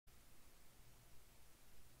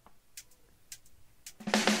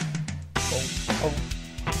Boom,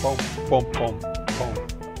 boom, boom, boom, boom.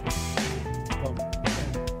 Boom, boom.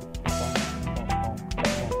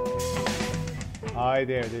 Hi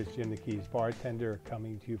there, this is Jim the Keys bartender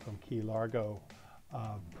coming to you from Key Largo.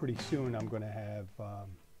 Pretty soon I'm going to have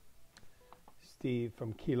Steve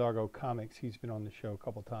from Key Largo Comics. He's been on the show a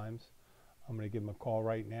couple times. I'm going to give him a call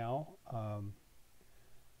right now.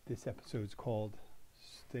 This episode's called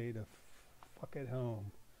Stay the Fuck at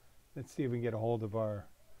Home. Let's see if we can get a hold of our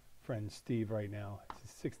friend Steve right now.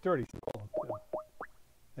 It's 6:30.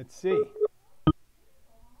 Let's see.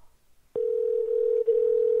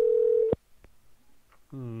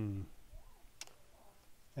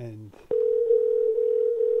 And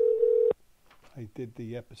I did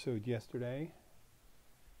the episode yesterday.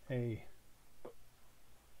 Hey.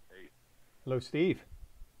 Hello, Steve.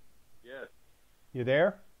 Yes. You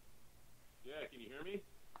there? Yeah, can you hear me?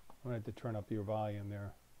 I'm going to have to turn up your volume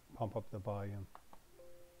there. Pump up the volume.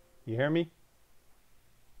 You hear me?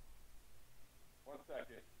 1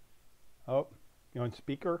 second. Oh, you on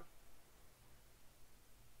speaker?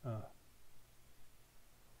 Hold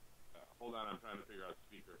on, I'm trying to figure out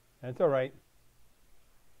speaker. That's all right.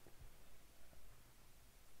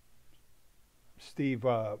 Steve,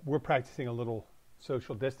 we're practicing a little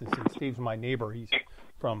social distancing. Steve's my neighbor. He's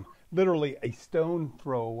from literally a stone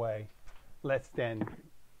throw away, less than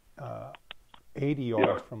 80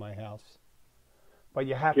 yards from my house. But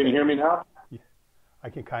you have Can you hear me now? I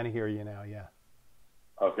can kind of hear you now, yeah.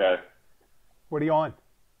 Okay. What are you on?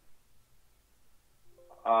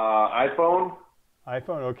 iPhone?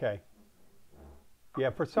 iPhone, okay. Yeah,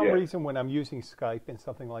 for some reason when I'm using Skype and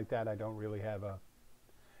something like that, I don't really have a...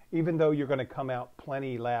 Even though you're going to come out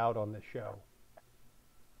plenty loud on the show.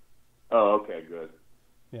 Oh, okay, good.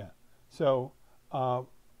 Yeah. So, I'm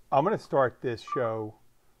going to start this show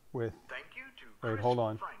with... Thank you to Chris Wait, hold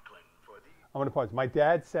on. Franklin for the... I'm going to pause. My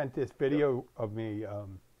dad sent this video of me,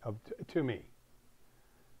 to me.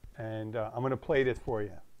 And I'm going to play this for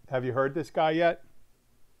you. Have you heard this guy yet?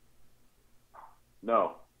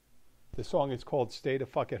 No. The song is called Stay the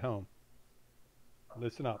Fuck at Home.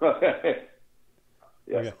 Listen up. Yes.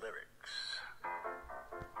 Okay. lyrics.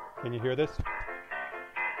 Can you hear this?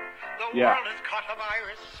 The Yeah. world has caught a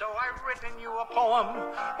virus, so I've written you a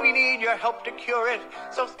poem. We need your help to cure it,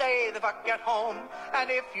 so stay the fuck at home. And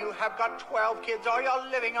if you have got 12 kids or you're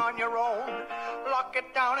living on your own, lock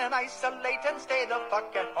it down and isolate and stay the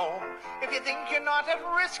fuck at home. If you think you're not at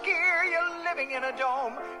risk here, you're living in a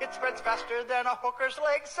dome. It spreads faster than a hooker's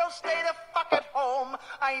leg, so stay the fuck at home.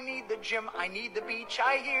 I need the gym, I need the beach,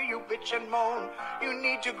 I hear you bitch and moan. You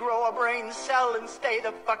need to grow a brain cell and stay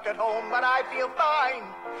the fuck at home. But I feel fine,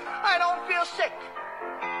 I don't feel sick.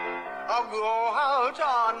 I'll go out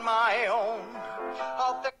on my own.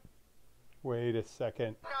 I'll think Wait a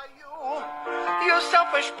second. you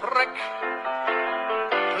selfish prick.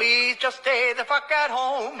 Please just stay the fuck at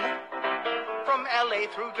home. From LA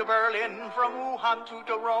through to Berlin, from Wuhan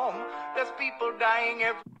to Rome, there's people dying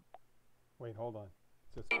every Wait, hold on.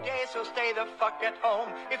 Just day, so stay the fuck at home.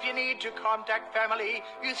 If you need to contact family,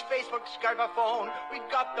 use Facebook, Skype, or phone. We've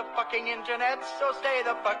got the fucking internet, so stay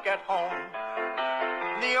the fuck at home.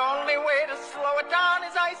 The only way to slow it down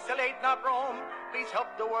is isolate, not roam. Please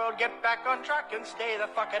help the world get back on track and stay the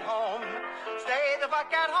fuck at home. Stay the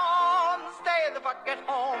fuck at home. Stay the fuck at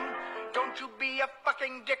home. Don't you be a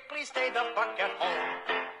fucking dick. Please stay the fuck at home.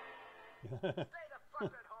 Stay the fuck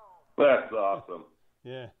at home. That's awesome.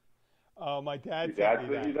 Yeah. My dad Your sent dad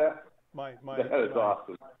me sent you that. that? That is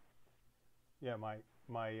awesome. Yeah, my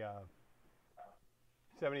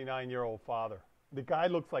 79-year-old father. The guy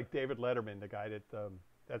looks like David Letterman. The guy that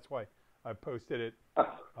that's why I posted it.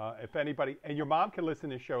 If anybody, and your mom can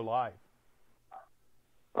listen to the show live.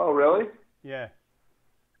 Oh, really? Yeah,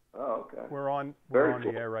 Oh, okay. we're on Very the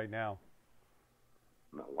cool. air right now,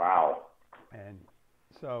 Wow. and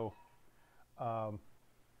so so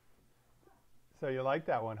you like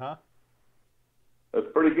that one, huh? That's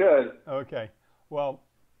pretty good. Okay. Well,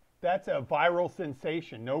 that's a viral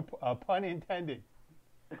sensation. No pun intended.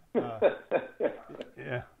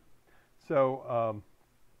 Yeah. So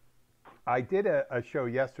I did a show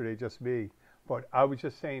yesterday, just me, but I was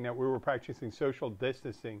just saying that we were practicing social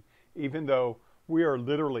distancing, even though we are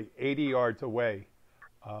literally 80 yards away.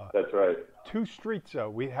 That's right. 2 streets, though.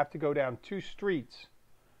 We have to go down 2 streets.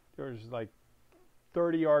 There's like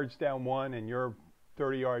 30 yards down one, and you're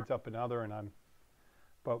 30 yards up another, and I'm...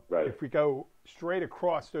 But Right. if we go straight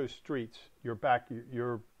across those streets, you're back,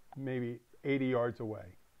 you're maybe 80 yards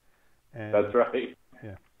away. And, That's right.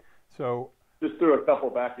 Yeah. So, Just through a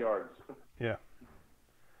couple backyards. yeah.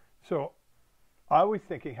 So, I was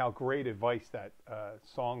thinking how great advice that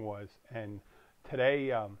song was. And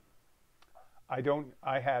today, I don't.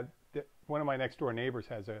 I had one of my next door neighbors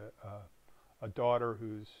has a daughter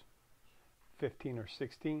who's 15 or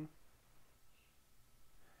 16,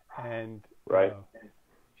 and Right.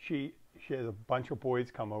 She has a bunch of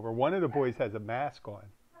boys come over. One of the boys has a mask on,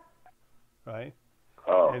 right?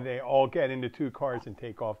 Oh. And they all get into 2 cars and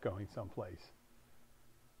take off going someplace.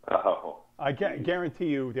 Oh. I guarantee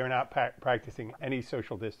you they're not practicing any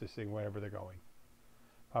social distancing wherever they're going.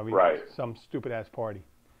 Probably Right. some stupid-ass party.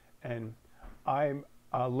 And I'm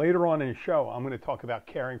later on in the show, I'm going to talk about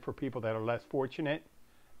caring for people that are less fortunate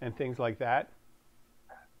and things like that.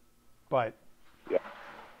 But Yeah.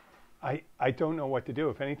 I don't know what to do.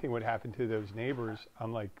 If anything would happen to those neighbors,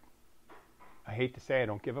 I'm like, I hate to say I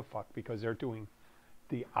don't give a fuck, because they're doing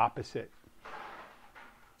the opposite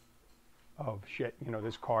of shit. You know,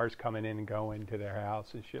 there's cars coming in and going to their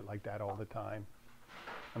house and shit like that all the time.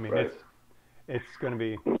 I mean, Right. it's going to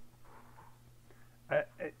be,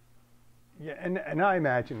 yeah. And I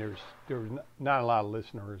imagine there's not a lot of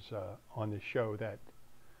listeners on this show that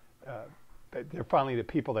they're finally, the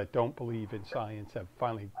people that don't believe in science have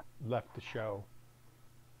finally left the show.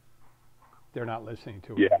 They're not listening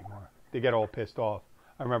to it anymore. They get all pissed off.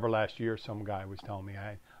 I remember last year some guy was telling me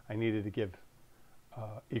I needed to give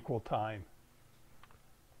equal time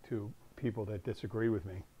to people that disagree with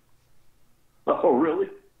me. Oh, really?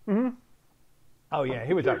 Mm-hmm. Oh yeah,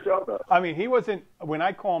 he was. Your show, though. I mean, he wasn't. When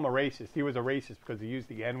I call him a racist, he was a racist because he used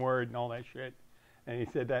the N-word and all that shit. And he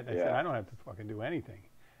said that. And I said, I don't have to fucking do anything.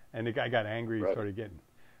 And the guy got angry and started getting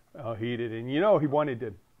heated. And you know, he wanted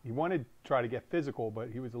to try to get physical, but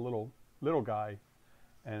he was a little guy,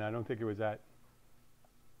 and I don't think it was that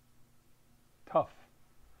tough.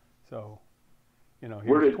 So, you know,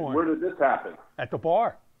 he was torn. Where did this happen? At the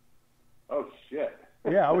bar. Oh shit.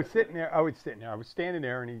 Yeah, I was standing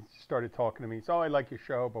there, and he started talking to me. He said, "Oh, I like your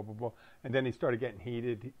show, blah blah blah." And then he started getting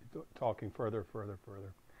heated, talking further,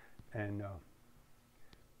 and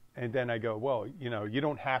then I go, "Well, you know, you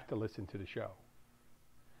don't have to listen to the show."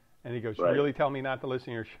 And he goes, "You really tell me not to listen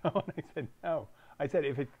to your show?" And I said, "No." I said,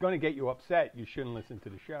 "If it's going to get you upset, you shouldn't listen to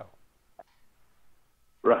the show."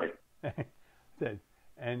 Right.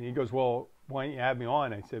 And he goes, "Well, why don't you have me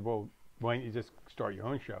on?" I said, "Well, why don't you just start your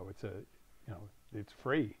own show? It's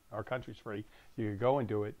free. Our country's free. You can go and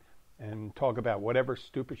do it and talk about whatever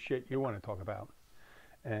stupid shit you want to talk about."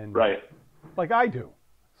 And like I do.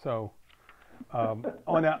 So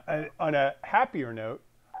on a happier note,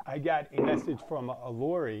 I got a message from a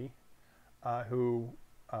Lori who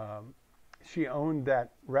she owned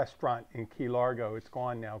that restaurant in Key Largo. It's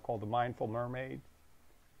gone now, called the Mindful Mermaid.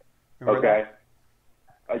 Remember that?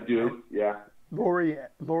 I do. Yeah.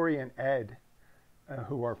 Lori and Ed,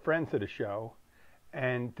 who are friends of the show,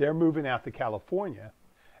 and they're moving out to California.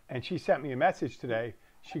 And she sent me a message today.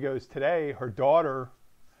 She goes, today her daughter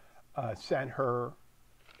sent her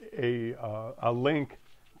a link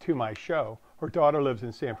to my show. Her daughter lives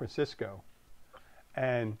in San Francisco,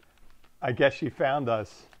 and I guess she found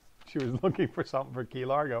us. She was looking for something for Key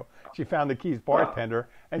Largo. She found the Keys bartender,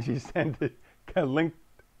 and she sent a link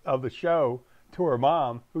of the show to her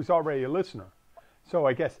mom, who's already a listener. So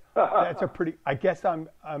I guess that's a pretty. I guess I'm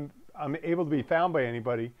able to be found by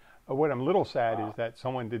anybody. What I'm a little sad is that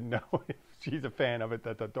someone didn't know if she's a fan of it.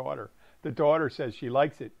 That the daughter says she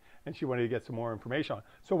likes it, and she wanted to get some more information on it.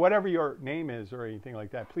 So whatever your name is or anything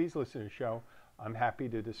like that, please listen to the show. I'm happy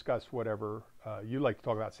to discuss whatever you like to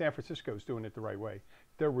talk about. San Francisco's doing it the right way.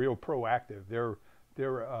 They're real proactive. They're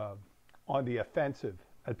on the offensive,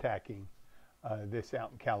 attacking this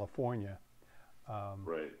out in California.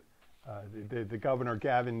 The governor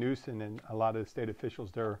Gavin Newsom and a lot of the state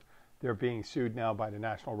officials, they're being sued now by the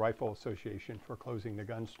National Rifle Association for closing the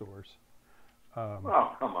gun stores.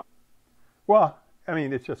 Oh, come on. Well, I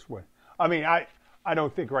mean, it's just what I mean. I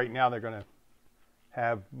don't think right now they're going to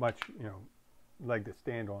have much, leg to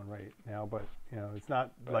stand on right now. But it's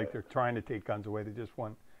not like they're trying to take guns away. They just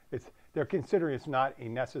want they're considering it's not a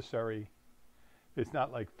necessary. It's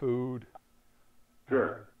not like food.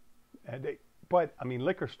 Sure. But I mean,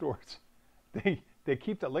 liquor stores, they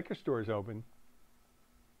keep the liquor stores open.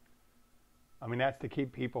 I mean, that's to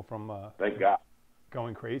keep people from thank God,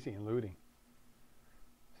 going crazy and looting.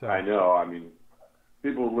 So I know. I mean,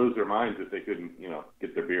 people would lose their minds if they couldn't,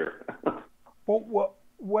 get their beer. Well,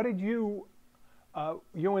 what did you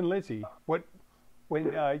and Lizzie?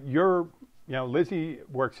 Lizzie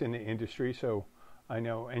works in the industry, so I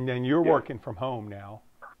know, and then you're working from home now.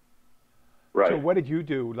 Right. So what did you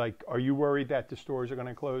do? Like, are you worried that the stores are going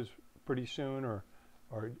to close pretty soon, or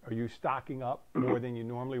are you stocking up more than you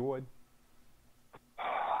normally would?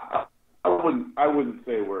 I wouldn't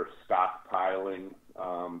say we're stockpiling.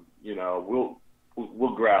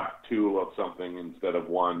 we'll grab two of something instead of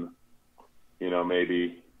one,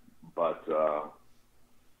 maybe. But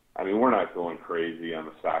I mean, we're not going crazy on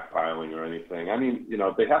the stockpiling or anything. I mean,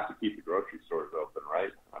 they have to keep the grocery stores open,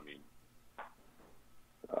 right? I mean,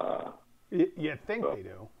 you think they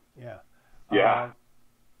do, yeah. Yeah.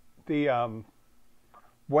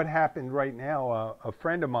 What happened right now? A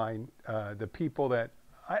friend of mine, the people that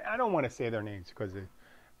I don't want to say their names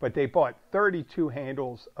but they bought 32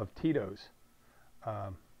 handles of Tito's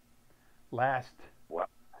last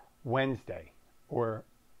Wednesday, or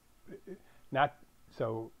not.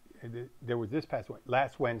 So there was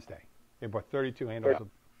last Wednesday. They bought 32 handles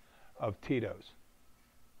of Tito's.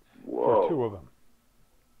 Whoa. For two of them.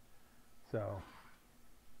 So,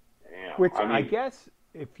 damn. which I guess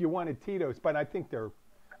if you wanted Tito's, but I think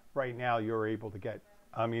right now you're able to get.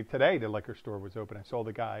 I mean, today the liquor store was open. I saw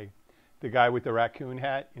the guy with the raccoon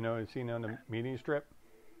hat. I've seen on the meeting strip.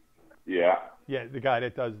 Yeah. Yeah, the guy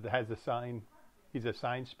that has the sign. He's a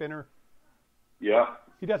sign spinner. Yeah.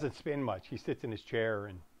 He doesn't spin much. He sits in his chair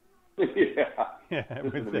and. Yeah.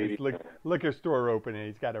 With his liquor store open, and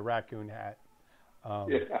he's got a raccoon hat.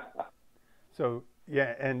 Yeah. So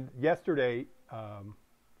yeah, and yesterday.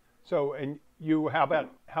 And you, how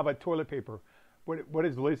about toilet paper? What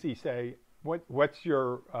does Lizzie say? What's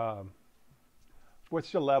your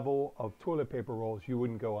level of toilet paper rolls you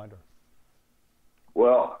wouldn't go under?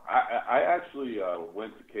 Well, I actually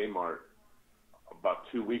went to Kmart about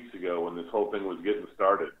 2 weeks ago when this whole thing was getting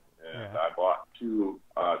started, and I bought two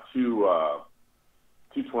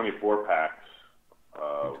 24 packs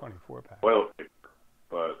of 24 packs toilet paper.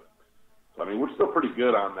 But I mean, we're still pretty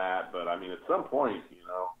good on that. But I mean, at some point,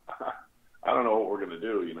 I don't know what we're gonna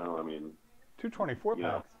do. I mean, 224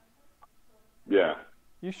 packs. Yeah.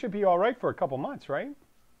 You should be all right for a couple months, right?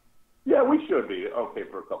 Yeah, we should be okay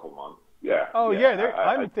for a couple months. Yeah. Oh yeah,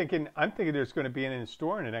 I'm thinking there's going to be in the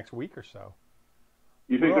store in the next week or so.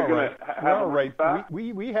 You think they're going to have right?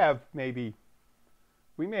 We may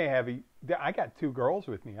have. I got two girls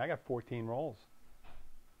with me. I got 14 rolls.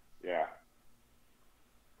 Yeah.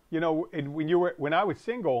 And when I was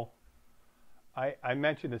single, I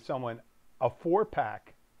mentioned to someone a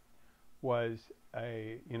 4-pack was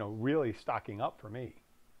really stocking up for me.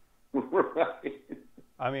 Right.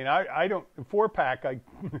 I mean, I don't 4-pack.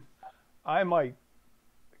 I might,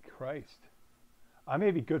 Christ, I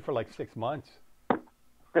may be good for like 6 months.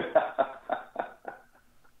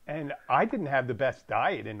 And I didn't have the best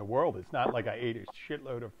diet in the world. It's not like I ate a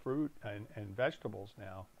shitload of fruit and vegetables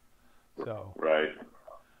now. So right.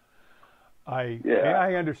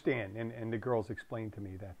 I understand, and the girls explained to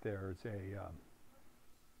me that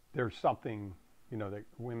there's something that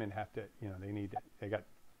women have to they got.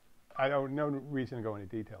 I don't no reason to go into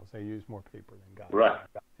details. They use more paper than guys. Right.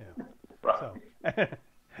 Yeah. Right. So,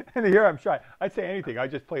 and here I'm shy. I'd say anything. I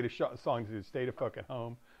just played a song to Stay the Fuck at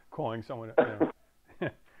Home, calling someone.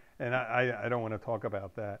 And I don't want to talk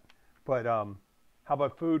about that. But how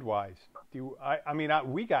about food wise? We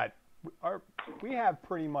have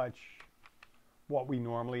pretty much what we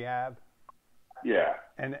normally have. Yeah.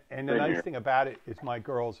 And the nice thing about it is my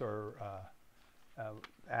girls are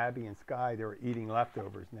Abby and Sky. They're eating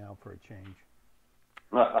leftovers now for a change.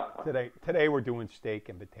 Today we're doing steak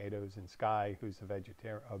and potatoes, and Sky, who's a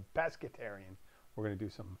pescatarian, we're going to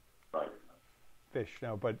do some fish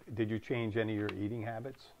now. But did you change any of your eating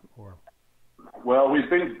habits, or? Well, we've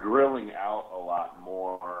been grilling out a lot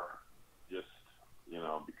more, just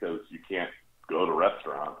because you can't go to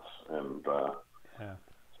restaurants, and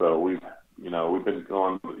so we've been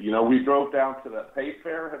going. We drove down to the Pay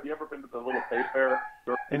Fair. Have you ever been to the little Pay Fair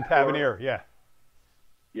in Tavernier? Yeah.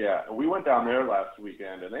 Yeah, we went down there last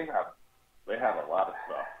weekend, and they have a lot of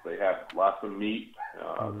stuff. They have lots of meat,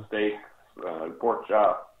 steaks, pork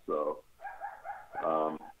chops. So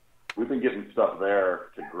we've been getting stuff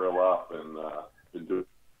there to grill up, and been doing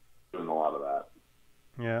a lot of that.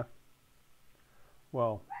 Yeah.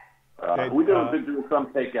 Well, we've been doing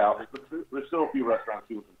some takeout. There's still a few restaurants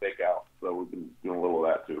doing some takeout, so we've been doing a little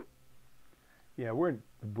of that too. Yeah, we're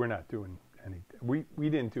not doing any. We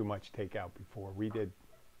didn't do much takeout before. We did.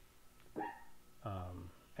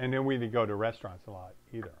 And then we didn't go to restaurants a lot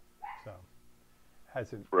either, so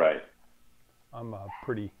hasn't. Right.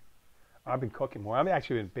 I've been cooking more. I've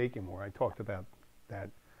actually been baking more. I talked about that,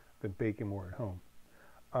 been baking more at home.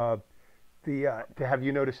 Have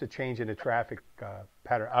you noticed a change in the traffic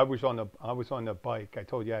pattern? I was on the bike. I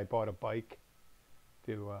told you I bought a bike.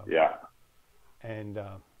 And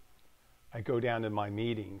I go down to my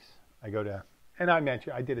meetings. And I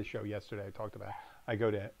mentioned I did a show yesterday. I talked about. I go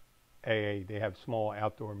to AA. They have small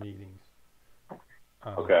outdoor meetings.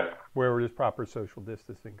 Where there's proper social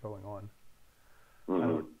distancing going on.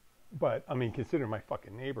 But I mean, consider my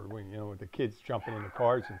fucking neighbor. When with the kids jumping in the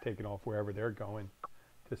cars and taking off wherever they're going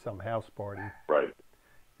to some house party. Right.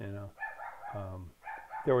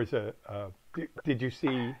 There was did you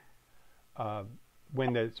see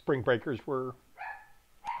when the spring breakers were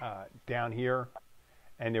down here,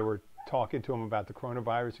 and they were talking to him about the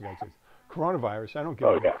coronavirus? The guy says, "Coronavirus? I don't give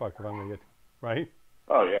a fuck if I'm gonna get right."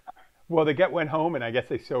 Oh yeah. Well, went home, and I guess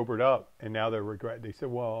they sobered up, and now they're regret. They said,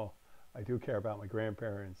 "Well, I do care about my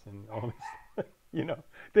grandparents and all this."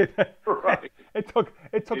 Right. It took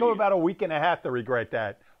them about a week and a half to regret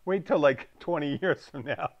that. Wait till like 20 years from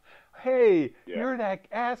now. Hey, you're that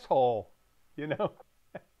asshole.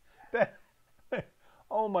 That.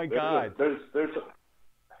 Oh my God.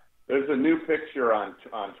 There's a new picture on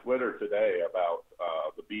Twitter today about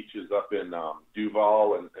the beaches up in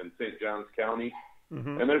Duval and St. Johns County,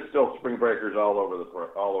 and there's still spring breakers all over the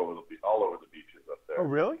beaches up there. Oh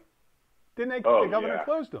really? Didn't they? The governor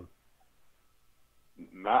closed them.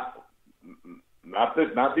 Not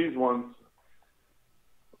these ones.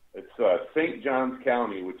 It's St. Johns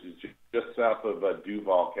County, which is just south of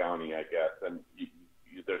Duval County, I guess, and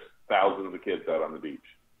there's thousands of kids out on the beach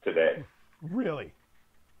today. Really?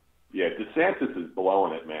 Yeah, DeSantis is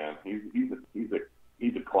blowing it, man.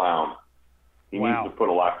 He's a clown. He needs to put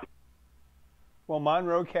a lock. Well,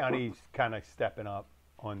 Monroe County's kind of stepping up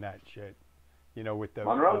on that shit. With the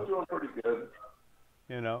Monroe's doing pretty good.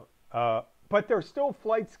 But there's still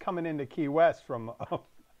flights coming into Key West from,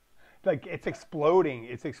 like it's exploding.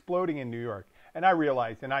 It's exploding in New York. And I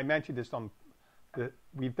realized, and I mentioned this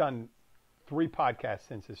we've done 3 podcasts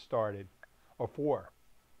since it started, or 4,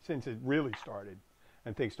 since it really started,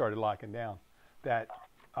 and things started locking down, that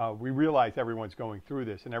we realize everyone's going through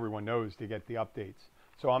this, and everyone knows to get the updates.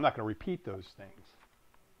 So I'm not going to repeat those things,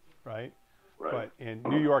 right? But in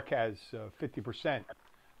New York has 50%.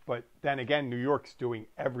 But then again, New York's doing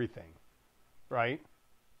everything, right?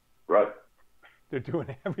 Right. They're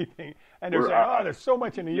doing everything. And they're saying, there's so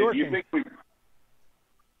much in New York.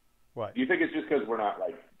 What? Do you think it's just because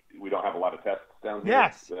we don't have a lot of tests down here?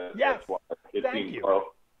 Yes. Yes. That's why it seems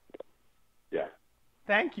low? Yeah.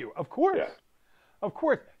 Thank you. Of course. Yeah. Of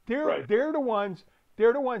course. They're the ones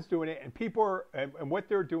doing it, and people are, and what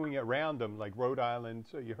they're doing around them, like Rhode Island.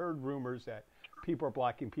 So you heard rumors that people are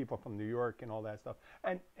blocking people from New York and all that stuff.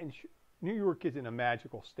 And New York isn't a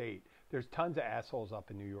magical state. There's tons of assholes up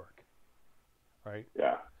in New York, right?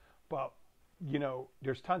 Yeah. But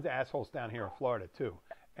there's tons of assholes down here in Florida too,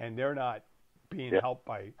 and they're not being helped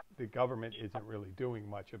by the government. Isn't really doing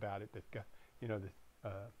much about it.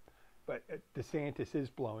 But DeSantis is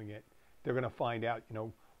blowing it. They're going to find out,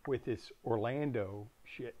 with this Orlando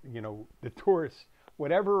shit, the tourists,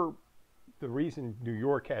 whatever the reason New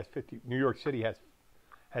York City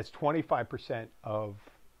has 25% of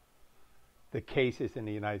the cases in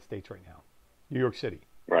the United States right now. New York City.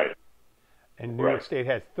 Right. And New York State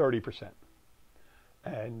has 30%.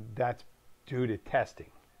 And that's due to testing.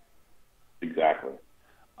 Exactly.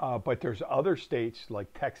 But there's other states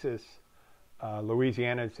like Texas,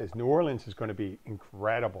 Louisiana. It says New Orleans is going to be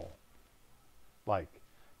incredible. Like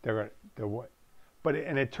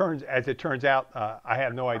it turns out, I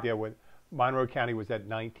have no idea what Monroe County was at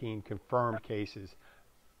 19 confirmed cases.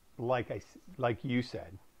 Like you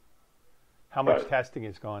said, how much testing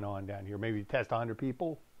is going on down here? Maybe test 100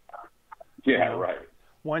 people. Yeah, right.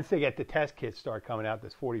 Once they get the test kits start coming out,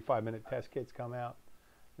 this 45-minute test kits come out,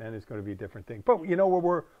 then it's going to be a different thing. But we're going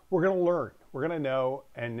to learn. We're going to know,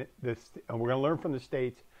 and we're going to learn from the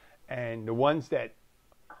states, and the ones that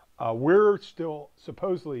we're still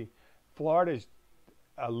supposedly, Florida's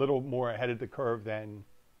a little more ahead of the curve than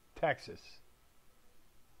Texas,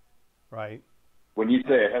 right? When you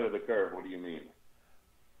say ahead of the curve, what do you mean?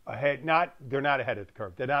 They're not ahead of the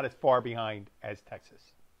curve. They're not as far behind as Texas.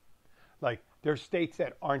 Like there's states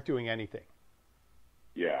that aren't doing anything.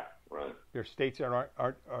 Yeah, right. There's states that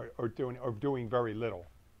are doing very little,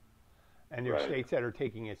 and there's states that are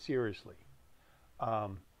taking it seriously.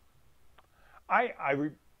 I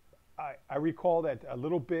recall that a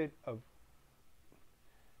little bit of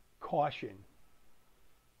caution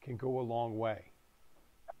can go a long way.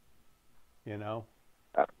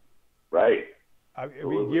 Right. I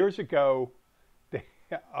mean, years ago,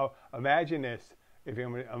 imagine this. If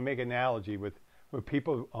I'll make an analogy with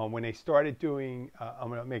people when they started doing, I'm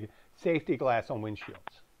going to make it safety glass on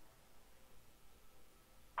windshields.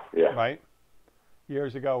 Yeah. Right.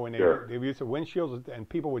 Years ago, when they used the windshields, and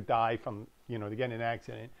people would die from they get in an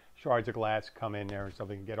accident, shards of glass come in there or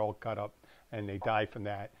something, and get all cut up, and they die from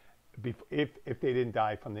that. If they didn't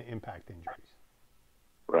die from the impact injuries.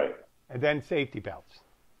 Right. And then safety belts.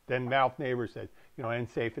 Then Mouth Neighbor said,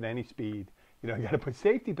 unsafe at any speed. You got to put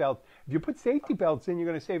safety belts. If you put safety belts in, you're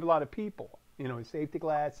going to save a lot of people. Safety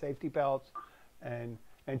glass, safety belts, and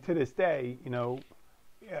to this day,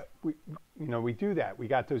 we do that. We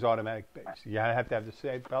got those automatic belts. You have to have the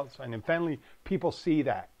safety belts, and in Fenley, people see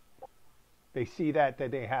that. They see that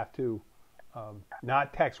they have to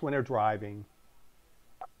not text when they're driving,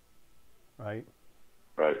 right?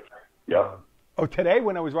 Right. Yeah. Today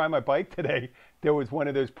when I was riding my bike today, there was one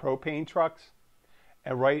of those propane trucks,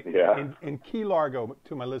 and in Key Largo,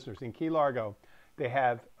 to my listeners, in Key Largo, they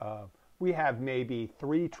have we have maybe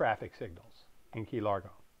 3 traffic signals in Key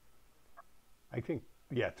Largo. I think,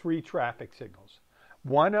 3 traffic signals.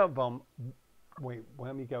 One of them,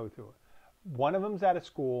 let me go through it. One of them's at a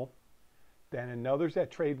school, then another's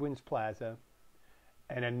at Tradewinds Plaza,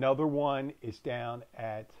 and another one is down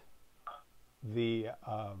at the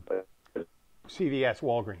CVS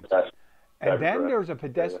Walgreens. And then there's a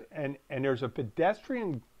pedestrian, and there's a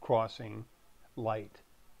pedestrian crossing light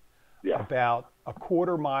about a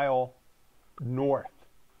quarter mile north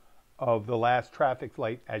of the last traffic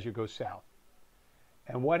light as you go south.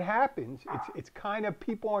 And what happens, it's kind of,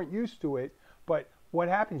 people aren't used to it, but what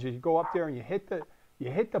happens is you go up there and you hit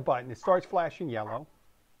the button, it starts flashing yellow.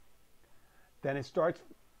 Then it starts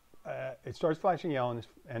flashing yellow,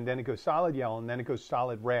 and then it goes solid yellow, and then it goes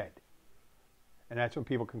solid red. And that's when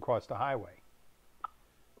people can cross the highway.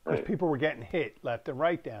 Because people were getting hit left and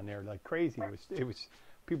right down there like crazy. It was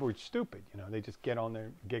people were stupid, They just get on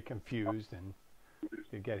there, get confused, and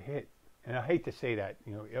they get hit. And I hate to say that,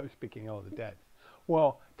 I was speaking ill of the dead.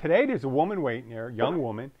 Well, today there's a woman waiting there, a young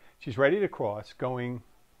woman. She's ready to cross, going.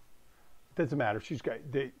 It doesn't matter.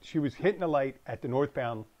 She was hitting the light at the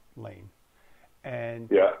northbound lane, and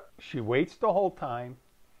she waits the whole time.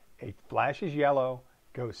 It flashes yellow,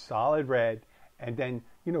 goes solid red, and then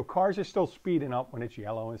cars are still speeding up when it's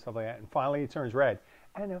yellow and stuff like that. And finally, it turns red,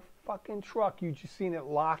 and a fucking truck. You just seen it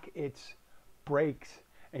lock its brakes,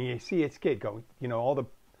 and you see it skid go. All the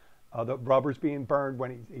rubber's being burned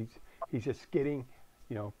when he's just skidding.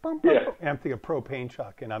 Boom, boom, boom. And I'm thinking propane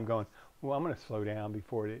truck, and I'm going, well, I'm going to slow down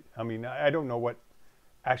before it. I mean, I don't know what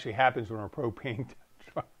actually happens when a propane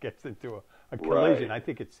truck gets into a collision. Right. I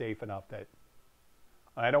think it's safe enough that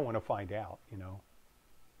I don't want to find out,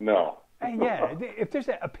 No. And if there's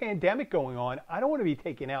a pandemic going on, I don't want to be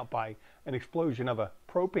taken out by an explosion of a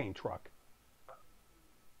propane truck.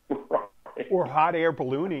 Right. Or hot air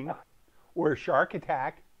ballooning, or a shark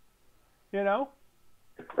attack, Right.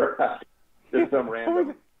 Just some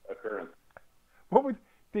random occurrence.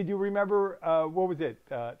 Did you remember, what was it,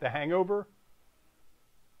 The Hangover?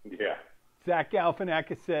 Yeah. Zach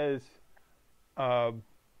Galifianakis says, I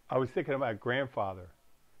was thinking of my grandfather.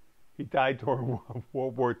 He died during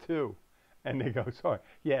World War II. And they go, sorry,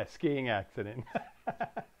 skiing accident.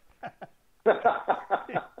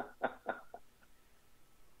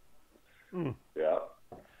 Yeah.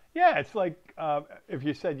 Yeah, it's like if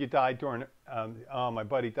you said you died during, my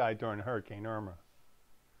buddy died during Hurricane Irma.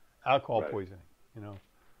 Alcohol poisoning,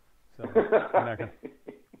 So, you're not gonna...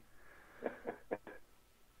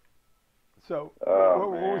 So, what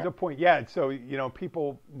was the point? Yeah, so,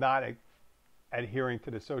 people not adhering to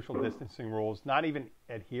the social distancing rules, not even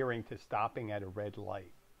adhering to stopping at a red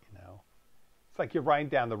light, It's like you're riding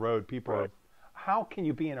down the road. People are, how can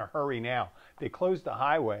you be in a hurry now? They closed the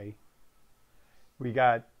highway. We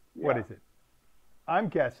got, what is it? I'm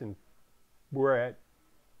guessing we're at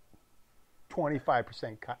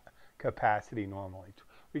 25% capacity normally.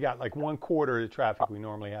 We got like 1/4 of the traffic we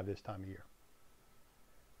normally have this time of year.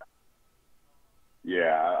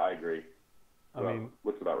 Yeah, I agree. I mean,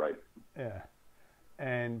 looks about right. Yeah.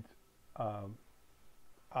 And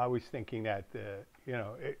I was thinking that,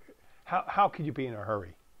 how could you be in a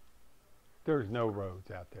hurry? There's no roads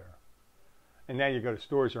out there. And now you go to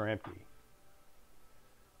stores are empty.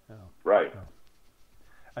 Right.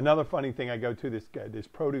 Another funny thing, I go to this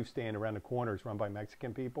produce stand around the corner is run by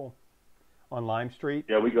Mexican people on Lime Street.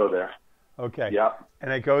 Yeah, we go there. Okay. Yeah.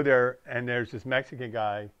 And I go there, and there's this Mexican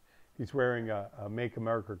guy. He's wearing a Make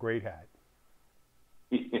America Great hat.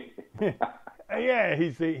 Yeah,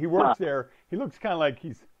 he works there. He looks kind of like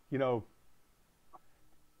he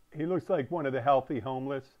looks like one of the healthy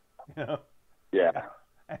homeless, Yeah.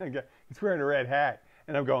 And he's wearing a red hat,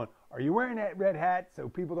 and I'm going, are you wearing that red hat so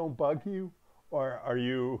people don't bug you, or are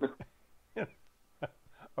you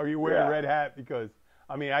wearing a red hat because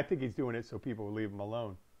I think he's doing it so people will leave him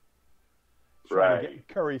alone. He's trying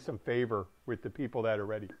to curry some favor with the people that are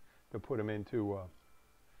ready to put him into,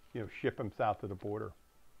 ship him south of the border.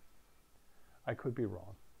 I could be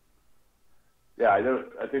wrong. Yeah, I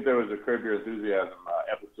think there was a Curb Your Enthusiasm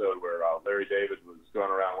episode where Larry David was going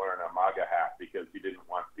around wearing a MAGA hat because he didn't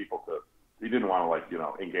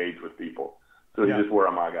engage with people. So he just wore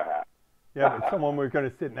a MAGA hat. Yeah, but someone was going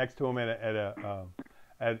to sit next to him at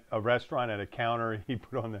a restaurant at a counter. He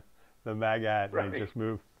put on the MAGA hat and he just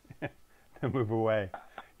moved to move away.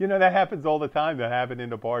 That happens all the time. That happened in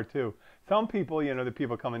the bar too. Some people, the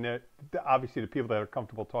people coming there, obviously the people that are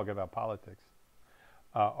comfortable talking about politics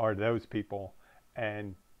are those people,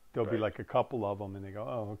 and there'll be like a couple of them, and they go,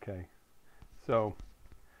 "Oh, okay." So,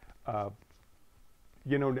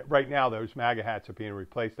 right now those MAGA hats are being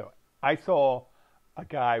replaced. Though I saw a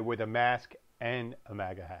guy with a mask and a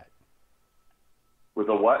MAGA hat. With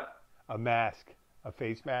a what? A mask, a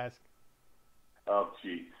face mask. Oh,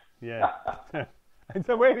 jeez. Yeah. And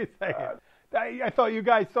so wait a second. I thought you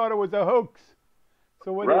guys thought it was a hoax.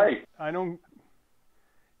 So what? Right. I don't.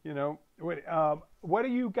 What are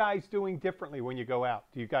you guys doing differently when you go out?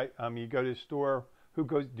 Do you guys? You go to the store. Who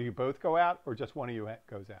goes? Do you both go out, or just one of you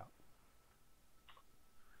goes out?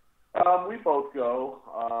 We both go.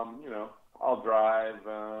 I'll drive.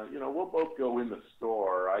 We'll both go in the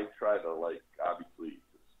store. I try to obviously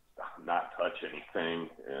not touch anything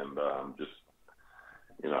and just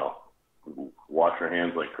wash our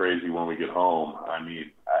hands like crazy when we get home. I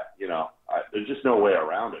mean, there's just no way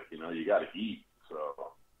around it. You got to eat,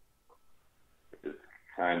 so it's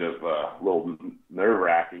kind of a little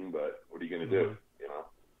nerve-wracking. But what are you going to do?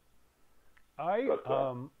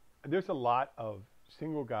 There's a lot of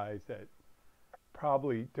single guys that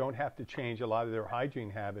probably don't have to change a lot of their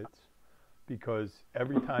hygiene habits, because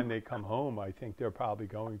every time they come home, I think they're probably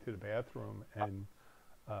going to the bathroom and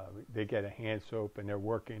they get a hand soap and they're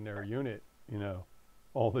working their unit,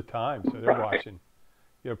 all the time. So they're washing,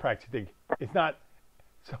 practically. It's not.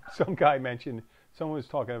 Some guy mentioned, someone was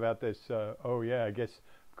talking about this. I guess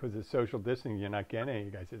because of social distancing, you're not getting any.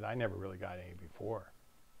 The guy says, I never really got any before.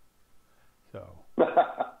 So,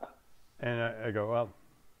 and I go, well,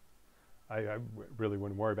 I really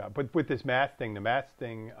wouldn't worry about it. But with this mask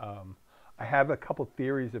thing, I have a couple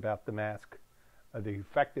theories about the mask, the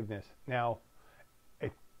effectiveness. Now,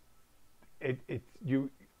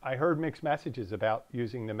 I heard mixed messages about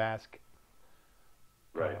using the mask.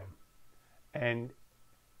 Right. And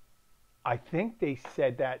I think they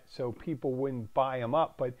said that so people wouldn't buy them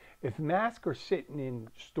up. But if masks are sitting in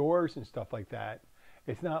stores and stuff like that,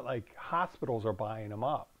 it's not like hospitals are buying them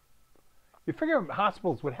up. You figure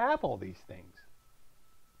hospitals would have all these things.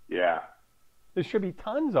 Yeah. There should be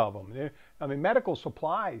tons of them. Medical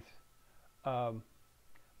supplies.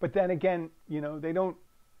 But then again, they don't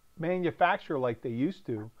manufacture like they used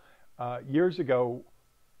to. Years ago,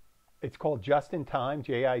 it's called just in time,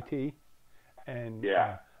 JIT, and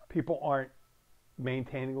people aren't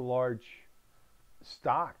maintaining a large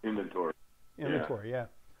stock inventory,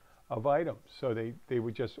 of items. So they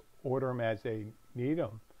would just order them as they need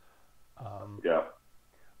them.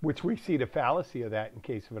 Which we see the fallacy of that in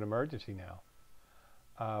case of an emergency now.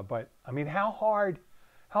 But how hard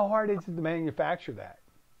is it to manufacture that?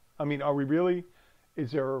 Are we really?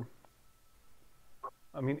 Is there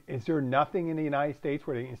nothing in the United States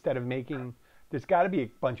where they, instead of making, there's got to be a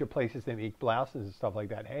bunch of places that make blouses and stuff like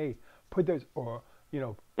that. Hey, put those, or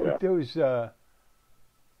put those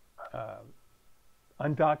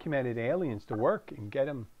undocumented aliens to work and get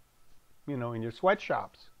them, in your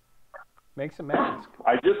sweatshops. Make some masks.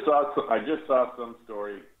 I just saw some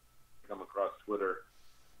story come across Twitter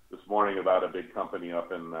this morning about a big company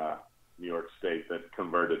up in New York State that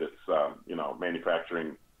converted its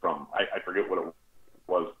manufacturing from I forget what it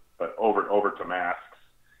was, but over to masks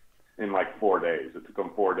in like 4 days. It took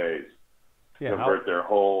them 4 days to convert their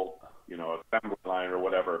whole assembly line or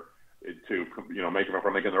whatever to make them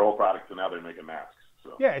from making their old products, and now they're making masks.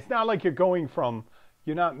 So it's not like you're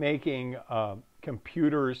not making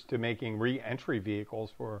computers to making re-entry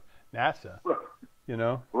vehicles for NASA.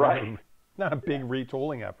 Right. Not a big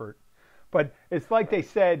retooling effort. But it's like they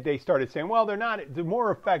started saying, well, they're more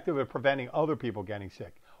effective at preventing other people getting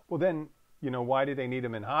sick. Well, then, why do they need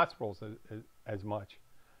them in hospitals as much?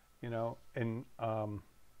 And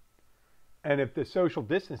if the social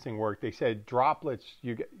distancing worked, they said droplets,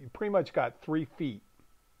 you pretty much got 3 feet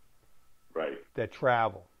that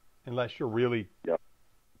travel, unless you're really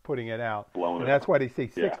putting it out. And that's why they say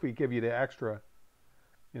 6 feet give you the extra,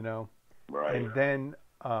 Right. And then,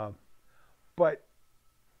 but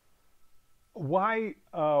why,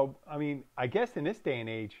 I guess in this day and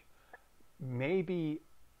age, maybe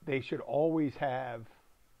they should always have,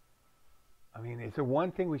 is there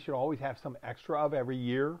one thing we should always have some extra of every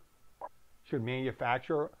year? Should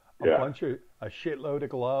manufacture a shitload of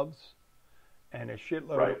gloves and a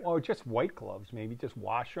shitload of, just white gloves, maybe just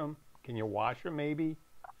wash them. Can you wash them maybe?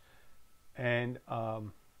 And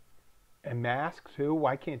masks too.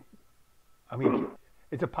 Why can't,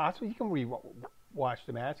 Is it possible you can wash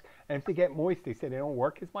the mask? And if they get moist, they say they don't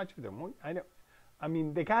work as much with them. I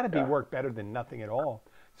mean, they got to be work better than nothing at all.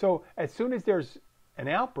 So as soon as there's an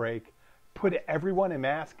outbreak, put everyone in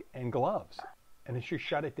mask and gloves, and it should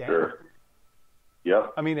shut it down. Sure.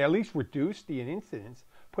 Yep. I mean, at least reduce the incidence.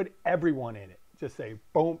 Put everyone in it. Just say,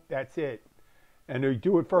 boom, that's it. And they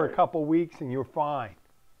do it for a couple weeks, and you're fine.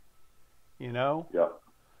 You know?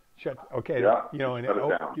 Yep. Okay. Yeah. You know, and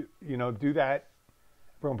do that.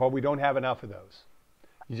 But we don't have enough of those.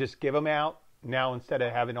 You just give them out now instead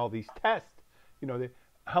of having all these tests. You know,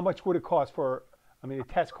 how much would it cost for? I mean, the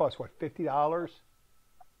test costs what, $50,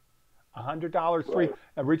 $100, Right.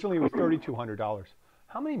 Originally, it was $3,200.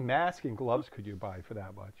 How many masks and gloves could you buy for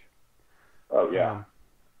that much? Oh yeah.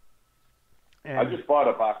 And I just bought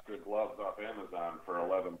a box of gloves off Amazon for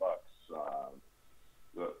 $11,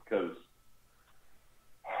 because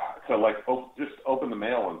so just open the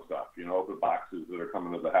mail and stuff. You know, open boxes that are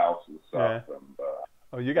coming to the house and stuff. Yeah.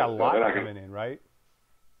 And, you got a lot coming in, right?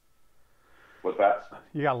 What's that?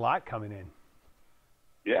 You got a lot coming in.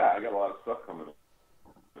 Yeah, I got a lot of stuff coming in.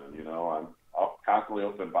 And, you know, I'll constantly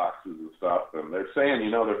open boxes and stuff. And they're saying,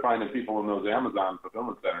 you know, they're finding people in those Amazon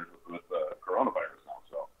fulfillment centers with coronavirus now.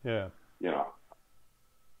 So, yeah. You know.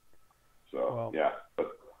 So, well, yeah. But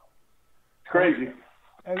it's crazy.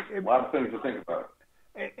 A lot of things to think about.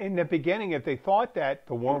 In the beginning, if they thought that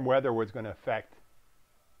the warm weather was going to affect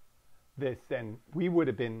this, then we would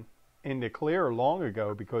have been in the clear long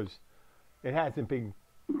ago, because it hasn't been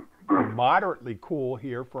moderately cool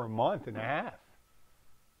here for a month and a half.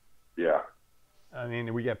 Yeah. I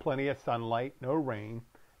mean, we get plenty of sunlight, no rain,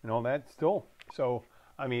 and all that still. So,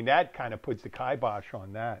 I mean, that kind of puts the kibosh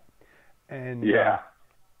on that. And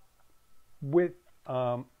with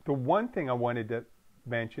the one thing I wanted to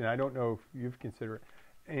mention, I don't know if you've considered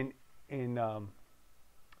it,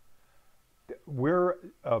 we're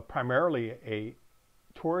primarily a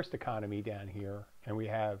tourist economy down here, and we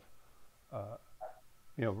have,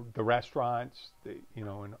 you know, the restaurants, you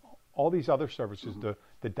know, and all these other services,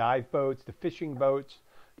 the dive boats, the fishing boats,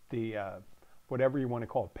 the whatever you want to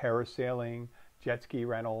call it, parasailing, jet ski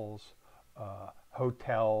rentals,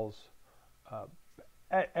 hotels,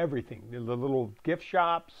 everything, the little gift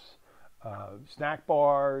shops, snack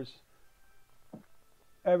bars,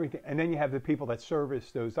 everything. And then you have the people that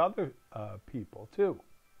service those other people too.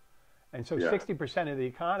 And so 60% of the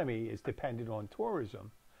economy is dependent on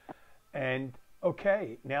tourism. And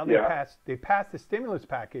okay, now they passed the stimulus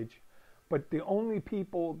package, but the only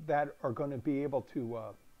people that are going to be able to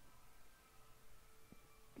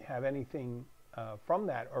have anything from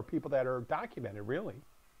that are people that are documented, really.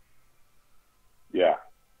 Yeah.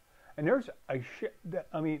 And there's I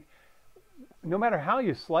mean, no matter how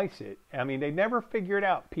you slice it, I mean, they never figure it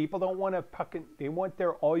out. People don't want to they want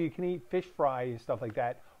their all-you-can-eat fish fry and stuff like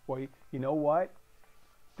that. Well, you know what?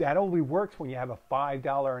 That only works when you have a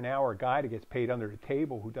 $5 an hour guy that gets paid under the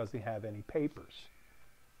table who doesn't have any papers.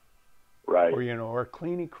 Right. Or, you know, or a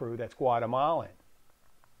cleaning crew that's Guatemalan.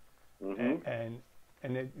 Mm-hmm.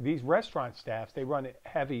 And these restaurant staffs, they run it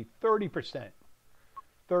heavy 30%.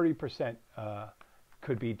 30%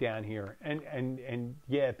 could be down here. And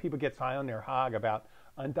yeah, people get high on their hog about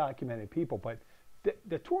undocumented people, but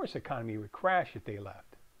the tourist economy would crash if they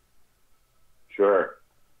left. Sure.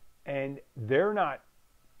 And they're not,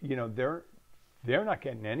 you know, they're not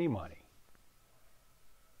getting any money.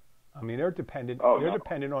 I mean, they're dependent.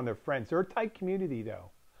 Dependent on their friends. They're a tight community, though.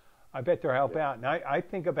 I bet they'll help out, and I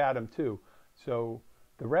think about them too. So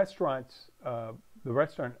the restaurant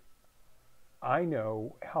I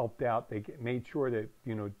know helped out. They made sure that,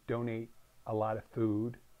 you know, donate a lot of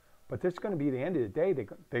food, but there's going to be, at the end of the day,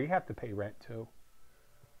 they have to pay rent too.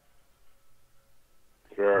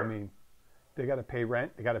 Sure. I mean, they got to pay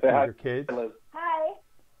rent. They got to feed their kids. Hi.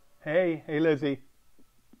 Hey, Lizzie.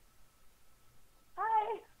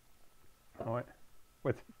 Hi.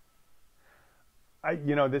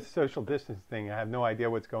 You know, this social distance thing, I have no idea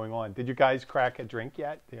what's going on. Did you guys crack a drink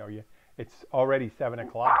yet? It's already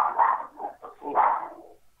 7:00.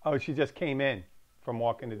 Oh, she just came in from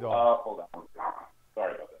walking the dog. Hold on.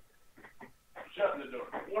 Sorry about that. Shutting the door.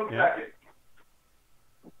 One second.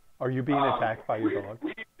 Are you being attacked by your dog?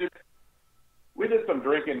 We did some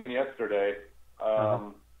drinking yesterday.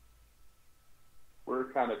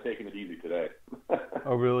 We're kind of taking it easy today.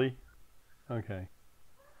 Oh, really? Okay.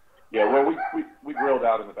 Yeah, well, we grilled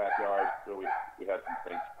out in the backyard, so we had some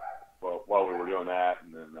things while we were doing that,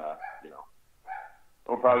 and then, you know,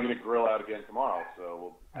 we're probably going to grill out again tomorrow, so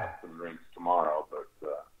we'll have some drinks tomorrow, but,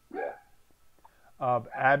 yeah.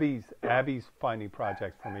 Abby's finding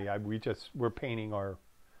project for me. We're painting our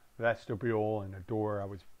vestibule and a door. I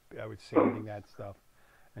was sanding that stuff.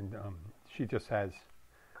 and she just has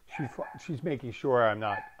she's making sure I'm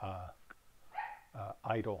not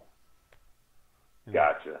idle.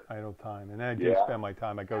 Gotcha. Idle time, and then I do spend my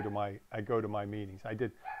time. I go to my meetings. I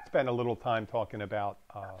did spend a little time talking about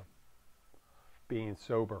being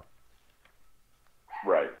sober,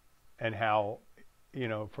 right, and how,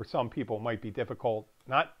 for some people it might be difficult.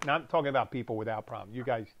 Not talking about people without problems, you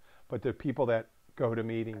guys, but the people that go to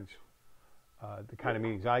meetings, the kind of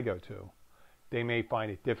meetings I go to, they may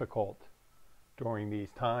find it difficult during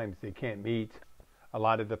these times. They can't meet. A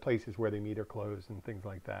lot of the places where they meet are closed and things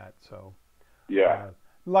like that. So. Yeah.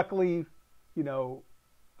 Luckily,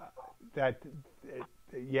 that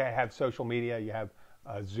you have social media, you have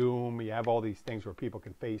Zoom, you have all these things where people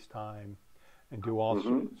can FaceTime and do all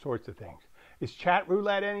sorts of things. Is chat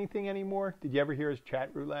roulette anything anymore? Did you ever hear of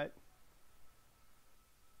chat roulette?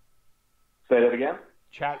 Say that again?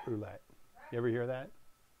 Chat roulette. You ever hear that?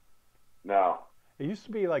 No. It used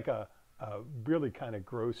to be like a really kind of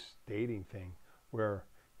gross dating thing where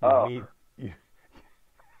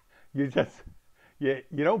you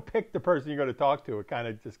don't pick the person you're going to talk to. It kind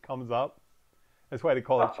of just comes up. That's why they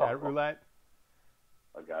call it chat roulette.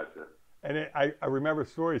 I gotcha. And I remember a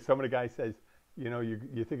story. Some of the guy says, you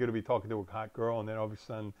think you're going to be talking to a hot girl, and then all of a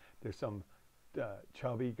sudden there's some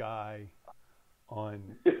chubby guy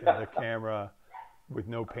on the camera with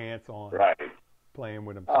no pants on, right, playing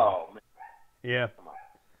with himself. Oh, man. Yeah. Come on.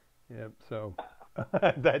 Yeah. So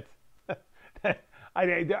that's.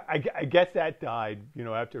 I guess that died,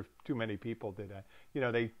 after too many people did that.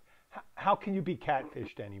 How can you be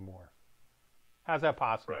catfished anymore? How's that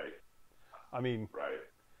possible? Right. I mean, right.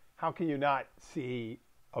 How can you not see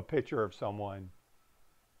a picture of someone?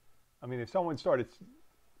 I mean, if someone started,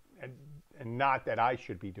 and not that I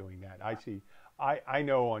should be doing that. I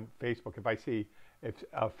know on Facebook, if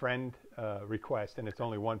a friend request and it's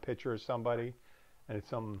only one picture of somebody, and it's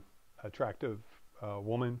some attractive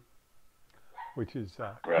woman, which is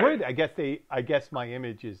good. I guess my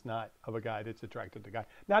image is not of a guy that's attracted to a guy.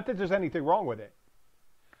 Not that there's anything wrong with it,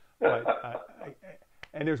 but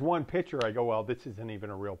and there's one picture. I go, well, this isn't even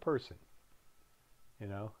a real person,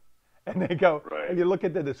 And they go, and you look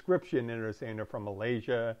at the description, and they're saying they're from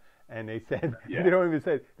Malaysia, and they said they don't even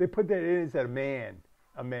say, they put that in as a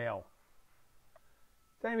male.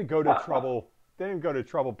 They didn't even go to trouble. They didn't even go to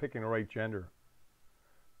trouble picking the right gender.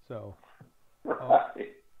 So,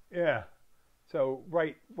 yeah. So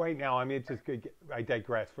right now, I mean, it's just good. I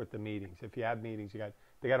digress with the meetings. If you have meetings,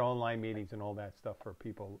 they got online meetings and all that stuff for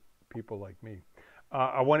people like me.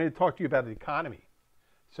 I wanted to talk to you about the economy.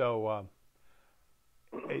 So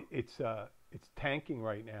it's tanking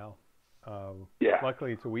right now.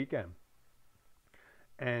 Luckily, it's a weekend,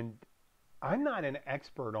 and I'm not an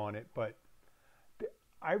expert on it, but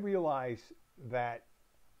I realize that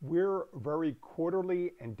we're very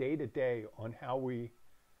quarterly and day to day on how we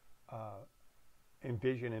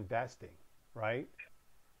envision investing, right?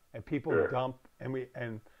 And people dump,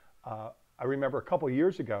 and I remember a couple of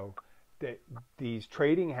years ago that these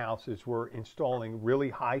trading houses were installing really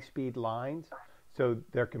high-speed lines, so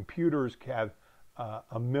their computers have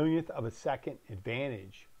a millionth of a second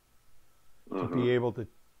advantage to be able to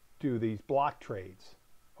do these block trades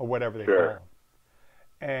or whatever they call them.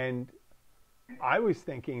 And I was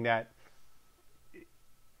thinking that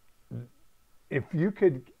if you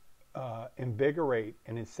could invigorate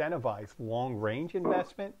and incentivize long-range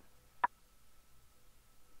investment,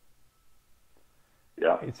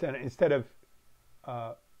 instead of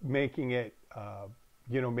making it,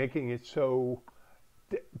 making it so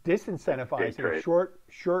disincentivizing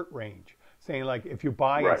short range, saying like if you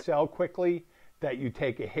buy and sell quickly, that you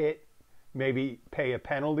take a hit, maybe pay a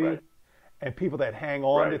penalty, and people that hang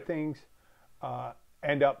on to things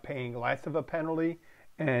end up paying less of a penalty,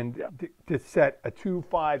 and to set a 2,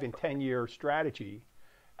 5, and 10-year strategy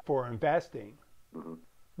for investing,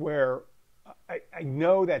 where I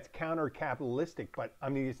know that's counter-capitalistic, but I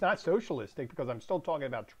mean it's not socialistic because I'm still talking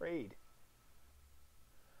about trade.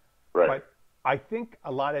 Right. But I think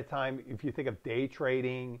a lot of time, if you think of day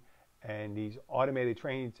trading and these automated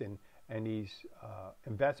trades and these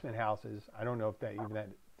investment houses, I don't know if that's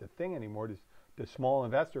the thing anymore. The small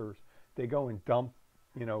investors, they go and dump.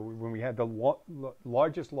 When we had the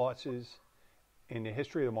largest losses in the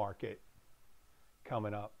history of the market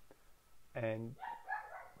coming up, and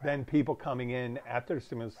then people coming in after the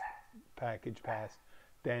stimulus package passed,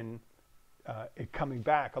 then it coming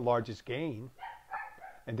back, a largest gain,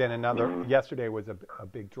 and then another. Yesterday was a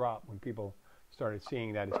big drop when people started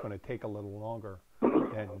seeing that it's going to take a little longer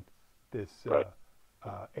than this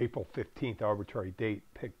April 15th arbitrary date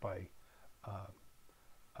picked by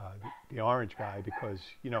the orange guy, because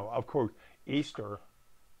of course Easter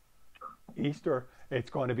Easter, it's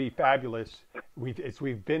going to be fabulous.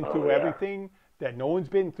 We've been through everything that no one's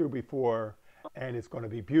been through before, and it's going to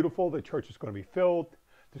be beautiful. The church is going to be filled.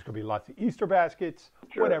 There's going to be lots of Easter baskets,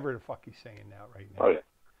 whatever the fuck he's saying now right now. Oh, yeah.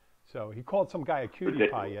 So he called some guy a cutie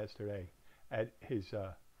pie yesterday at his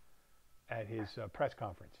press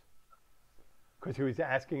conference because he was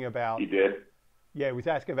asking about. He did? Yeah, he was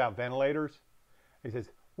asking about ventilators. He says,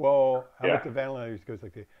 "Well, how about the ventilators?" He goes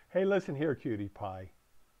like, "Hey, listen here, cutie pie."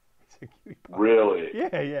 He said, "Cutie pie." Really?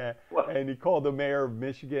 Yeah, yeah. What? And he called the mayor of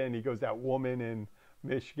Michigan. He goes, "That woman in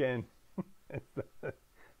Michigan."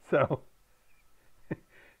 So.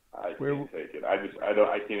 I can't take it.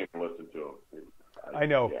 I can't even listen to him. I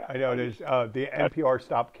know. There's the NPR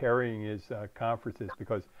stopped carrying his conferences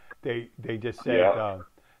because they just said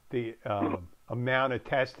the amount of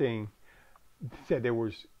testing said there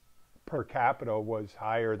was per capita was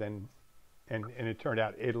higher than, and it turned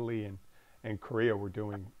out Italy and Korea were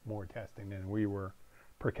doing more testing than we were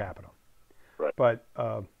per capita. Right. But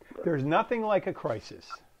there's nothing like a crisis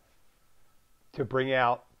to bring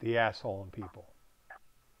out the asshole in people.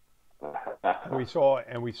 And we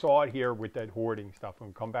saw it here with that hoarding stuff. When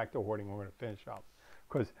we come back to hoarding, we're going to finish up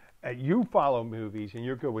because you follow movies and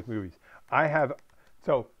you're good with movies.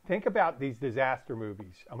 So think about these disaster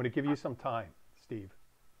movies. I'm going to give you some time, Steve.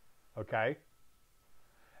 Okay?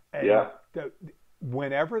 And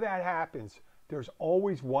whenever that happens, there's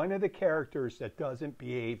always one of the characters that doesn't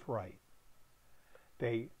behave right.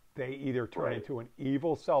 They either turn into an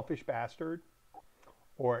evil, selfish bastard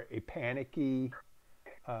or a panicky,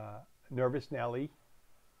 nervous Nelly.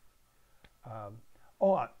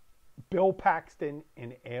 Bill Paxton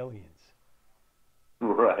in Aliens.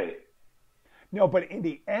 Right. No, but in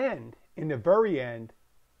the very end,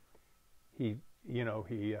 he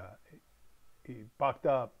bucked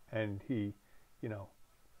up and he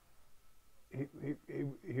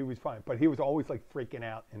was fine, but he was always like freaking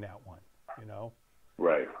out in that one,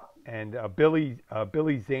 Right. And Billy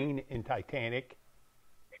Zane in Titanic.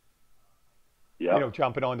 Yeah.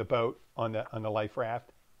 Jumping on the boat on the life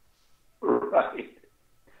raft. Right.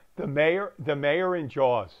 The mayor in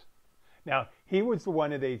Jaws. Now he was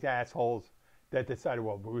one of these assholes that decided,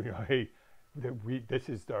 well, hey, this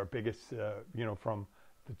is our biggest, from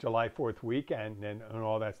the July 4th weekend and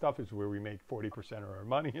all that stuff is where we make 40% of our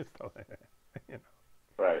money and stuff like that.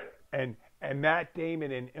 Right. And Matt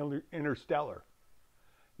Damon in Interstellar.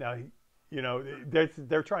 Now,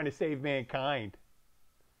 they're trying to save mankind.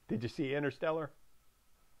 Did you see Interstellar?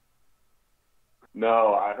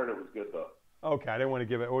 No, I heard it was good though. Okay, I didn't want to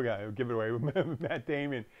give it. Give it away. Matt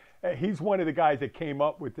Damon, he's one of the guys that came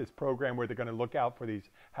up with this program where they're going to look out for these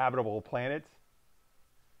habitable planets.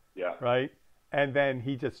 Yeah. Right. And then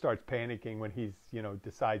he just starts panicking when he's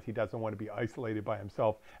decides he doesn't want to be isolated by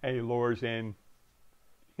himself, and he lures in.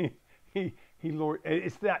 He lures.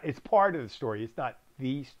 It's part of the story. It's not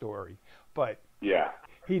the story, but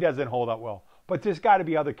he doesn't hold up well. But there's got to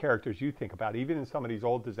be other characters you think about, even in some of these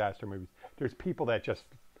old disaster movies. There's people that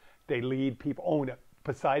they lead people. Oh,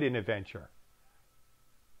 Poseidon Adventure.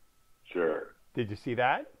 Sure. Did you see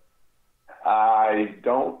that? I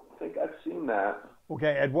don't think I've seen that.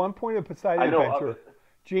 Okay, at one point in Poseidon Adventure,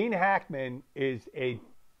 Gene Hackman is a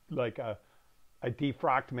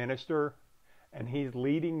defrocked minister, and he's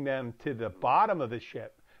leading them to the bottom of the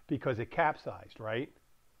ship because it capsized, right?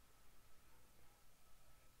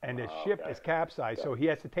 And the ship is capsized, so he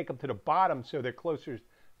has to take them to the bottom so they're closer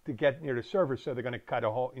to get near the surface. So they're going to cut a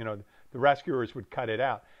hole. The rescuers would cut it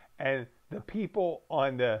out. And the people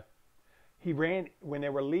when they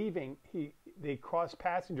were leaving, they crossed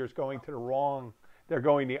passengers going to the wrong. They're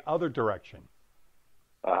going the other direction.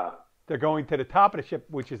 They're going to the top of the ship,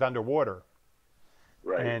 which is underwater.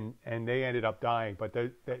 Right. And they ended up dying. But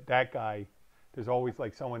that guy, there's always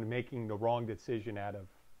like someone making the wrong decision out of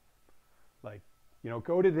like.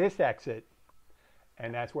 Go to this exit,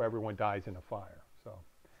 and that's where everyone dies in a fire. So,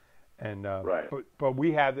 and right. But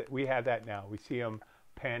we have that now. We see them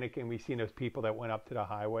panicking. We've seen those people that went up to the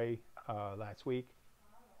highway last week.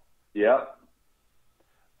 Yeah.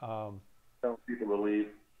 Telling people to leave.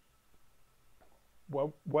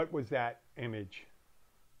 What was that image?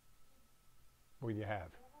 We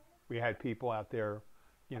had people out there,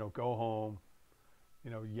 go home.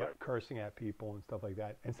 Cursing at people and stuff like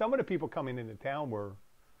that. And some of the people coming into town were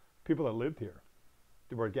people that lived here.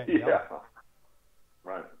 They were getting yelled at.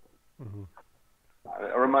 Right. Mm-hmm.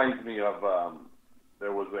 It reminds me of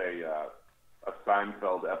there was a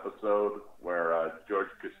Seinfeld episode where George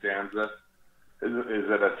Costanza is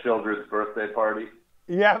at a children's birthday party.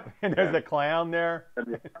 Yep, and there's a clown there.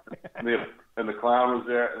 And the clown was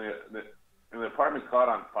there, and the apartment caught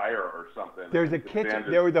on fire or something. There's a kitchen.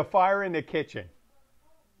 There was a fire in the kitchen.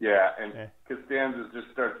 Yeah, and Costanza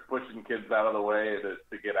just starts pushing kids out of the way to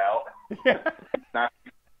get out. Yeah.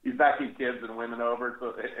 He's knocking kids and women over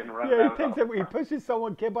and running out. Yeah, he pushes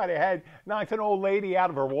someone kid by the head, knocks an old lady out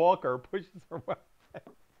of her walker, pushes her.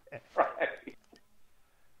 Right.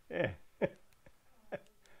 Yeah.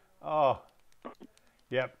 Oh.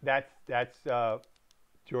 Yep. That's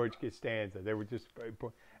George Costanza. They were just,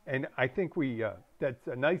 and I think that's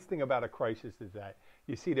a nice thing about a crisis is that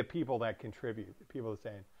you see the people that contribute. The people are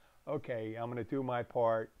saying, "Okay, I'm going to do my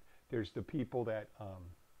part." There's the people that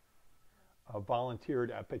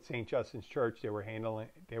volunteered up at St. Justin's Church. They were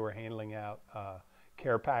handling out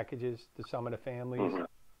care packages to some of the families. Mm-hmm.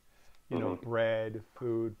 You know, bread,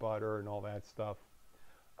 food, butter, and all that stuff.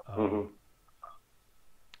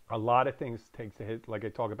 A lot of things takes a hit, like I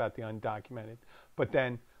talk about the undocumented. But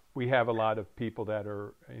then we have a lot of people that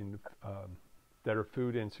are that are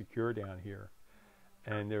food insecure down here,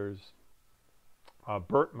 and there's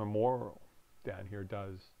Burt Memorial down here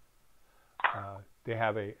does. They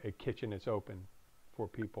have a kitchen that's open for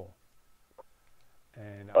people,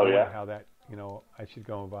 and I wonder how that. You know, I should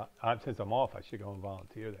go and since I'm off, I should go and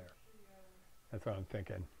volunteer there. That's what I'm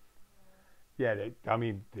thinking. Yeah, the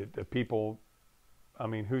people. I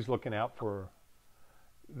mean, who's looking out for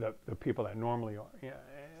the people that normally are? Yeah,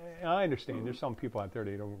 I understand. There's some people out there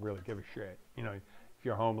that don't really give a shit. You know, if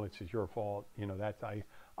you're homeless, it's your fault. You know, that's I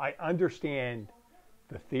understand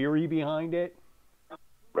the theory behind it.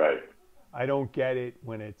 Right. I don't get it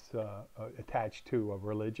when it's attached to a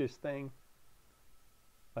religious thing.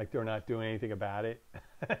 Like they're not doing anything about it.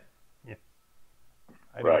 Yeah.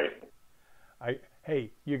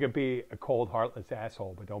 Hey, you could be a cold, heartless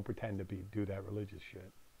asshole, but don't pretend to do that religious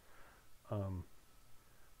shit.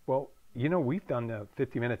 Well, you know, we've done the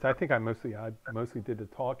 50 minutes. I think I mostly did the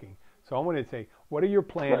talking. So I wanted to say, what are your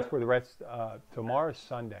plans for the rest? Tomorrow's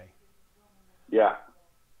Sunday. Yeah.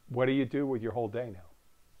 What do you do with your whole day now?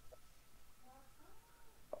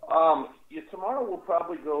 Tomorrow we'll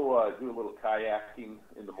probably go do a little kayaking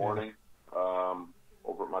in the morning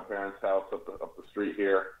over at my parents' house up the street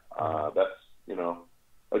here. That's, you know,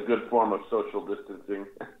 a good form of social distancing.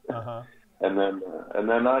 and then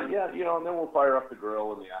we'll fire up the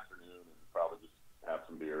grill in the afternoon and probably just have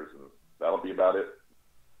some beers, and that'll be about it.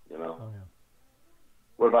 You know. Oh, yeah.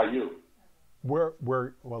 What about you? We're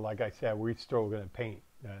well, like I said, we're still going to paint.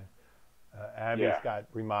 Abby's got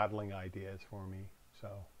remodeling ideas for me, so.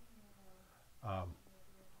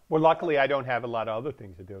 Well, luckily I don't have a lot of other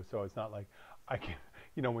things to do, so it's not like I can.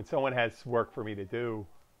 You know, when someone has work for me to do,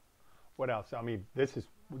 what else? I mean, this is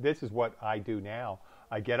what I do now.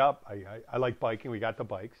 I get up. I like biking. We got the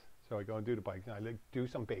bikes, so I go and do the bikes. And I like do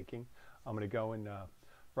some baking. I'm going to go and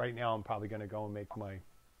right now I'm probably going to go and I'm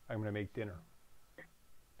going to make dinner.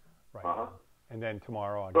 Right. Now. And then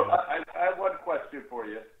tomorrow I'll get up. I have one question for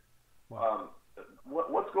you.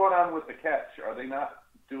 What's going on with the catch? Are they not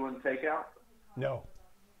doing takeout? No.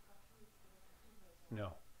 Is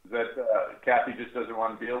that Kathy just doesn't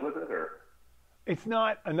want to deal with it, or? It's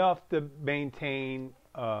not enough to maintain.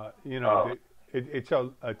 It's a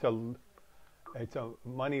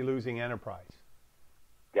money losing enterprise.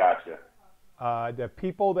 Gotcha. The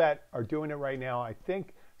people that are doing it right now, I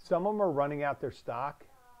think some of them are running out their stock.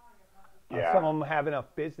 Some of them have enough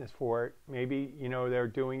business for it. Maybe they're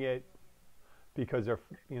doing it because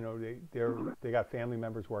they got family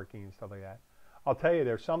members working and stuff like that. I'll tell you,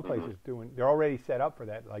 there's some places they're already set up for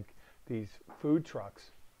that, like these food trucks.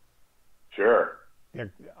 Sure.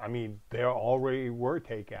 They already were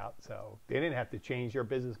takeout, so they didn't have to change their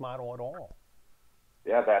business model at all.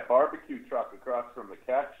 Yeah, that barbecue truck across from the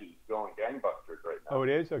catch is going gangbusters right now. Oh, it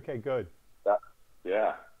is? Okay, good.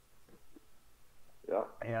 Yeah.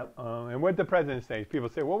 And what the president says, people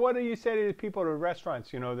say, well, what do you say to the people at the restaurants?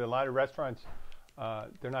 There are a lot of restaurants,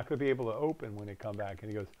 they're not going to be able to open when they come back. And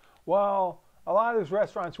he goes, well, a lot of those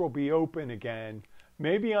restaurants will be open again,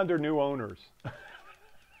 maybe under new owners.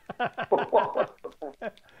 What's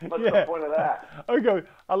the point of that? I go,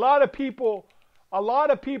 a lot of people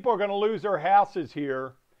are going to lose their houses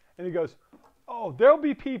here. And he goes, oh, there'll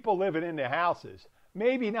be people living in the houses.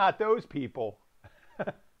 Maybe not those people.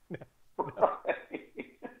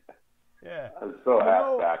 Yeah. I'm so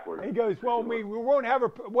half backwards. He goes, well, we won't have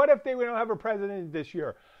what if we don't have a president this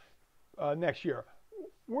year, next year?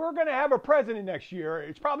 We're going to have a president next year.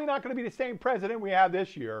 It's probably not going to be the same president we have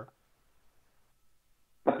this year.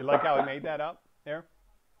 You like how I made that up there?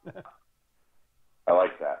 I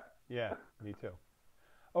like that. Yeah, me too.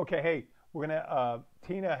 Okay, hey, we're going to,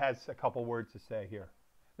 Tina has a couple words to say here.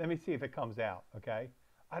 Let me see if it comes out, okay?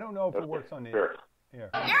 I don't know if it works on the... Sure. Here.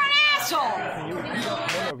 You're an Can you, I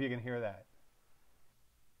don't know if you can hear that.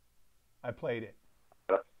 I played it.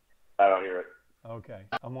 I don't hear it. Okay.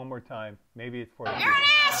 One more time. Maybe it's for you. You're an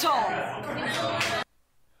asshole!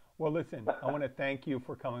 Well, listen, I want to thank you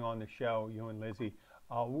for coming on the show, you and Lizzie.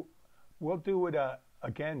 We'll do it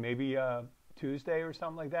again, maybe Tuesday or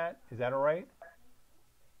something like that. Is that all right?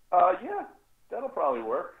 Yeah, that'll probably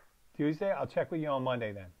work. Tuesday? I'll check with you on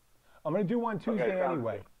Monday then. I'm going to do one Tuesday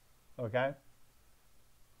anyway. Good. Okay?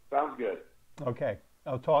 Sounds good. Okay.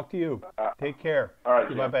 I'll talk to you. Take care. All right.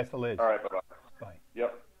 Do my best to Liz. All right. Bye-bye. Bye.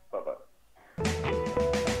 Yep. Bye-bye.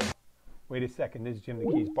 Wait a second. This is Jim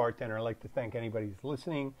the Keys bartender. I'd like to thank anybody who's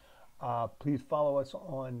listening. Please follow us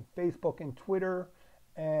on Facebook and Twitter.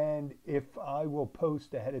 And if I will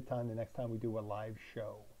post ahead of time the next time we do a live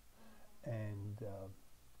show. And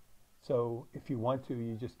so if you want to,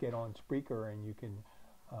 you just get on Spreaker and you can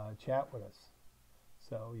chat with us.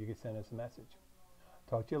 So you can send us a message.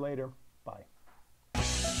 Talk to you later. Bye.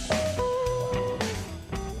 That's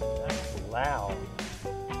loud.